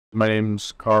My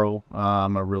name's Carl.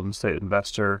 I'm a real estate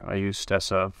investor. I use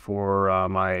Stessa for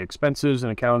my expenses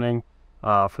and accounting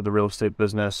for the real estate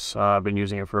business. I've been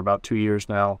using it for about 2 years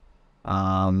now.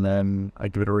 And I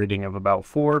give it a rating of about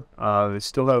 4. They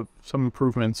still have some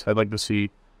improvements. I'd like to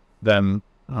see them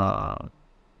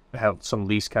have some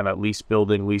lease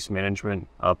building, lease management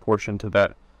portion to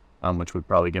that, which would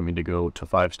probably get me to go to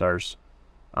 5 stars.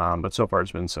 But so far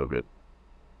it's been so good.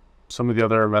 Some of the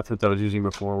other methods I was using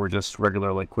before were just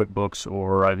regular like QuickBooks,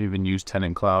 or I've even used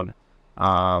Tenant Cloud.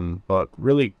 But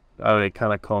really, I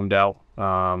kind of combed out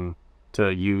to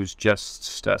use just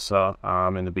Stessa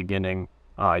in the beginning.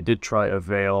 I did try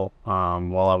Avail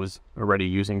while I was already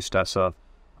using Stessa,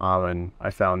 and I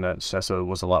found that Stessa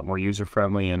was a lot more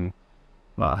user-friendly and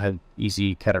had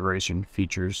easy categorization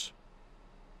features.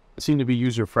 It seemed to be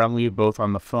user-friendly both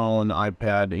on the phone,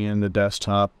 iPad, and the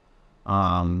desktop.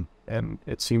 And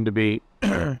it seemed to be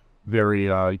very,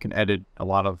 you can edit a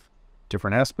lot of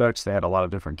different aspects. They had a lot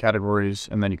of different categories,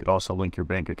 and then you could also link your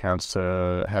bank accounts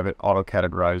to have it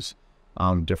auto-categorize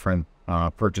different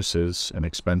purchases and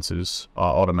expenses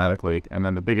automatically. And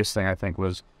then the biggest thing I think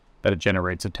was that it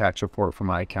generates a tax report for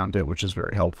my accountant, which is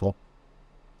very helpful.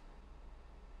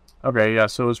 Okay, yeah,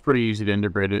 so it was pretty easy to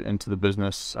integrate it into the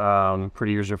business,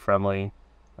 pretty user-friendly.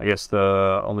 I guess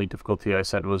the only difficulty I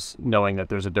said was knowing that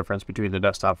there's a difference between the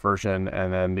desktop version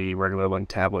and then the regular like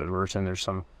tablet version. There's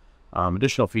some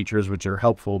additional features which are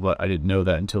helpful, but I didn't know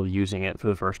that until using it for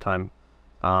the first time.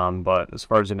 But as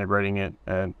far as integrating it,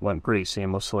 it went pretty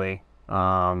seamlessly.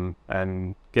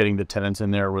 And getting the tenants in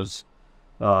there was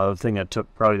the thing that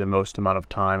took probably the most amount of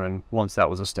time. And once that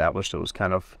was established, it was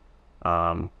kind of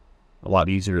a lot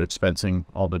easier expensing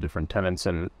all the different tenants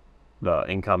and the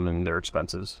income and their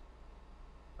expenses.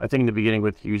 I think in the beginning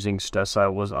with using Stessa, I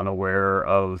was unaware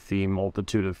of the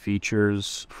multitude of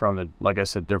features from the, like I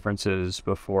said, differences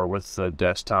before with the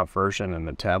desktop version and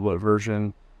the tablet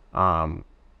version.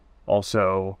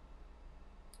 Also,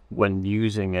 when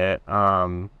using it,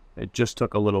 it just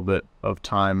took a little bit of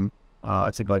time. I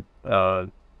think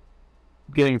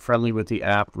getting friendly with the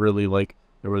app really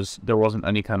there wasn't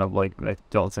any kind of I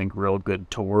don't think real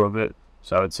good tour of it.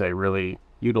 So I would say really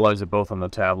utilize it both on the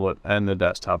tablet and the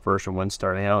desktop version when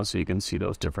starting out, so you can see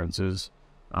those differences.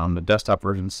 The desktop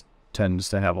version tends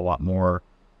to have a lot more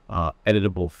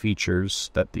editable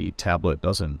features that the tablet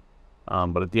doesn't.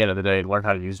 But at the end of the day, learn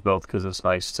how to use both because it's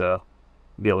nice to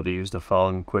be able to use the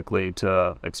phone quickly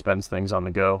to expense things on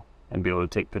the go and be able to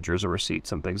take pictures of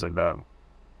receipts and things like that.